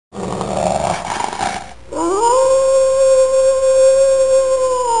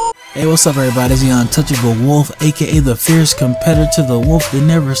Hey, what's up everybody, it's the Untouchable Wolf, aka the fierce competitor to the wolf that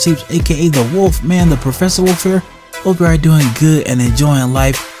never sleeps, aka the Wolf Man, the Professor Wolf here. Hope you are doing good and enjoying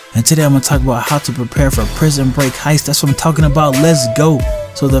life. And today I'm going to talk about how to prepare for prison break heist. That's what I'm talking about. Let's go.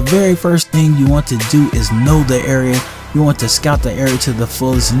 So the very first thing you want to do is know the area. You want to scout the area to the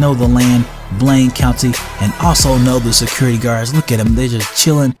fullest, know the land, Blaine County, and also know the security guards. Look at them, they're just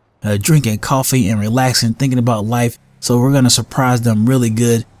chilling, drinking coffee and relaxing, thinking about life. So we're going to surprise them really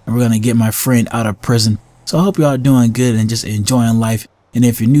good. And we're going to get my friend out of prison. So I hope y'all are doing good and just enjoying life. And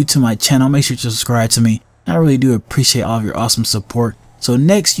if you're new to my channel, make sure to subscribe to me. I really do appreciate all of your awesome support. So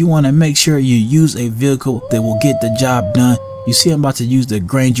next, you want to make sure you use a vehicle that will get the job done. You see I'm about to use the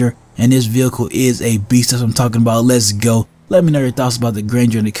Granger, and this vehicle is a beast. That's what I'm talking about. Let's go. Let me know your thoughts about the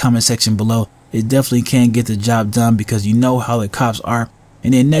Granger in the comment section below. It definitely can get the job done because you know how the cops are.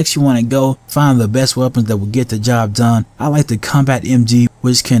 And then next you want to go find the best weapons that will get the job done. I like the Combat MG,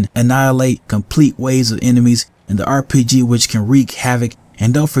 which can annihilate complete waves of enemies, and the RPG, which can wreak havoc.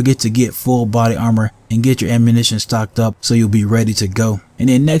 And don't forget to get full body armor and get your ammunition stocked up so you'll be ready to go. And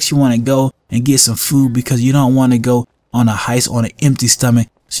then next you want to go and get some food because you don't want to go on a heist on an empty stomach.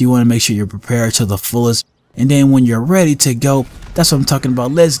 So you want to make sure you're prepared to the fullest. And then when you're ready to go, that's what I'm talking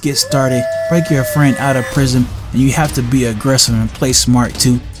about. Let's get started. Break your friend out of prison, and you have to be aggressive and play smart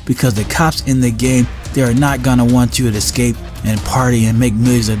too, because the cops in the game, they are not gonna want you to escape and party and make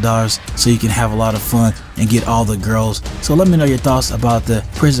millions of dollars so you can have a lot of fun and get all the girls. So let me know your thoughts about the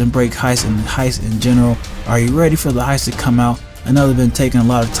prison break heist and heist in general. Are you ready for the heist to come out? I know they've been taking a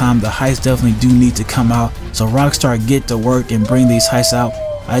lot of time. The heists definitely do need to come out. So Rockstar, get to work and bring these heists out.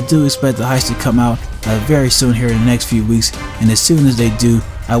 I do expect the heist to come out very soon here in the next few weeks, and as soon as they do,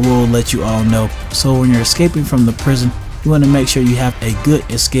 I will let you all know. So when you're escaping from the prison, you want to make sure you have a good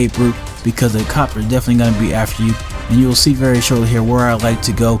escape route because the cops are definitely going to be after you, and you will see very shortly here where I like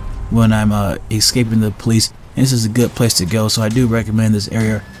to go when I'm escaping the police. And this is a good place to go, so I do recommend this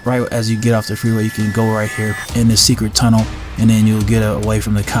area. Right as you get off the freeway, you can go right here in the secret tunnel, and then you'll get away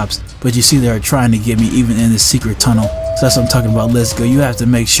from the cops. But you see they're trying to get me even in this secret tunnel, so that's what I'm talking about. Let's go. You have to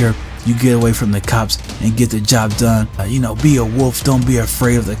make sure you get away from the cops and get the job done. You know, be a wolf, don't be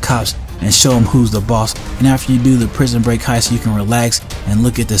afraid of the cops, and show them who's the boss. And after you do the prison break heist, you can relax and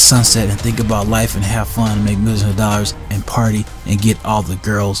look at the sunset and think about life and have fun and make millions of dollars and party and get all the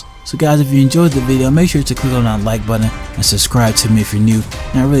girls. So guys, if you enjoyed the video, make sure to click on that like button and subscribe to me if you're new.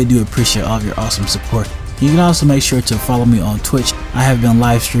 And I really do appreciate all of your awesome support. You can also make sure to follow me on Twitch. I have been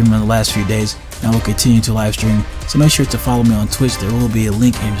live streaming the last few days and I will continue to live stream. So make sure to follow me on Twitch. There will be a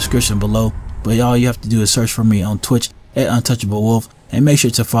link in the description below. But all you have to do is search for me on Twitch at TheUntouchableWolf and make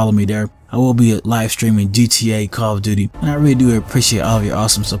sure to follow me there. I will be live streaming GTA, Call of Duty, and I really do appreciate all of your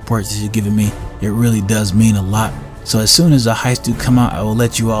awesome support that you're giving me. It really does mean a lot. So as soon as the heist do come out, I will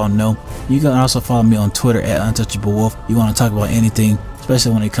let you all know. You can also follow me on Twitter at TheUntouchableWolf. You want to talk about anything,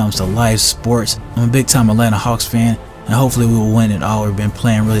 especially when it comes to live sports. I'm a big time Atlanta Hawks fan, and hopefully we will win it all. We've been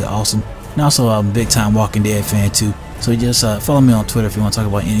playing really awesome. And also I'm a big time Walking Dead fan too. So just follow me on Twitter if you want to talk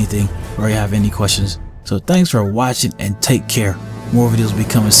about anything or you have any questions. So thanks for watching and take care. More videos will be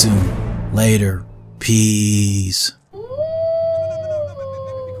coming soon. Later. Peace.